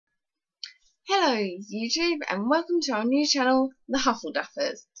Hello YouTube and welcome to our new channel, the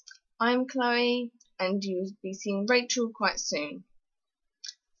HuffleDuffers. I'm Chloe and you'll be seeing Rachel quite soon.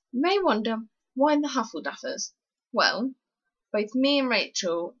 You may wonder, why the HuffleDuffers? Well, both me and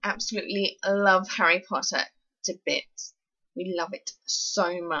Rachel absolutely love Harry Potter to bits. We love it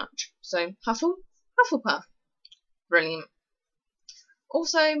so much. So Huffle, Hufflepuff. Brilliant.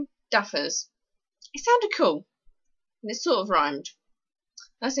 Also, Duffers. It sounded cool and it sort of rhymed.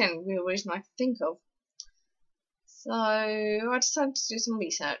 That's the only real reason I could think of. So I decided to do some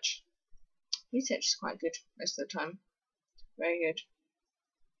research. Research is quite good most of the time. Very good.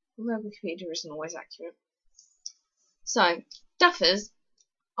 Although Wikipedia isn't always accurate. So, Duffers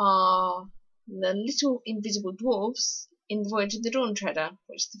are the little invisible dwarfs in The Voyage of the Dawn Treader,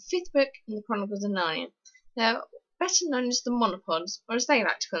 which is the 5th book in the Chronicles of Narnia. They're better known as the monopods, or as they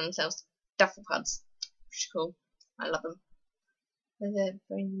like to call themselves, Duffelpuds. Which is cool. I love them. They're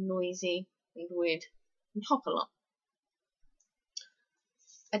very noisy and weird and hop a lot.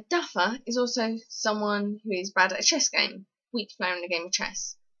 A duffer is also someone who is bad at a chess game, weak player in a game of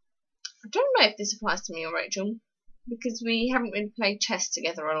chess. I don't know if this applies to me or Rachel, because we haven't really played chess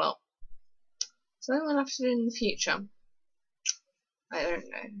together a lot. So I think we'll have to do it in the future. I don't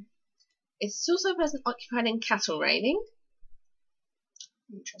know. It's also a person occupied in cattle raiding.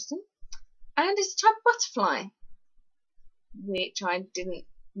 Interesting. And it's a type of butterfly, which I didn't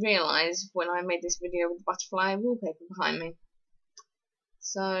realise when I made this video with the butterfly wallpaper behind me.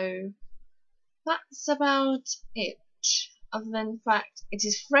 So that's about it, other than the fact it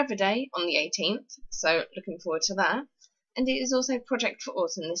is Forever Day on the 18th, so looking forward to that. And it is also Project for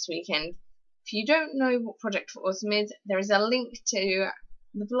Autumn this weekend. If you don't know what Project for Autumn is, there is a link to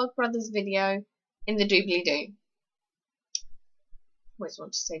the Vlogbrothers video in the doobly-doo. Always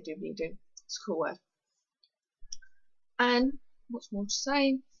want to say doobly-doo, it's a cool word. And what's more to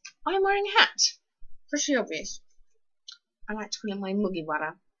say, I'm wearing a hat. Pretty obvious. I like to call it my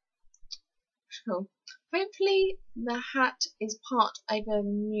mugiwara. Cool. Hopefully the hat is part of a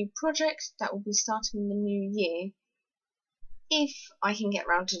new project that will be starting in the new year, if I can get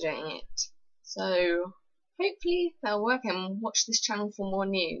round to doing it. So hopefully that'll work and watch this channel for more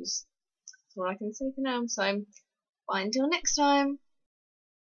news. That's all I can say for now, so bye until next time.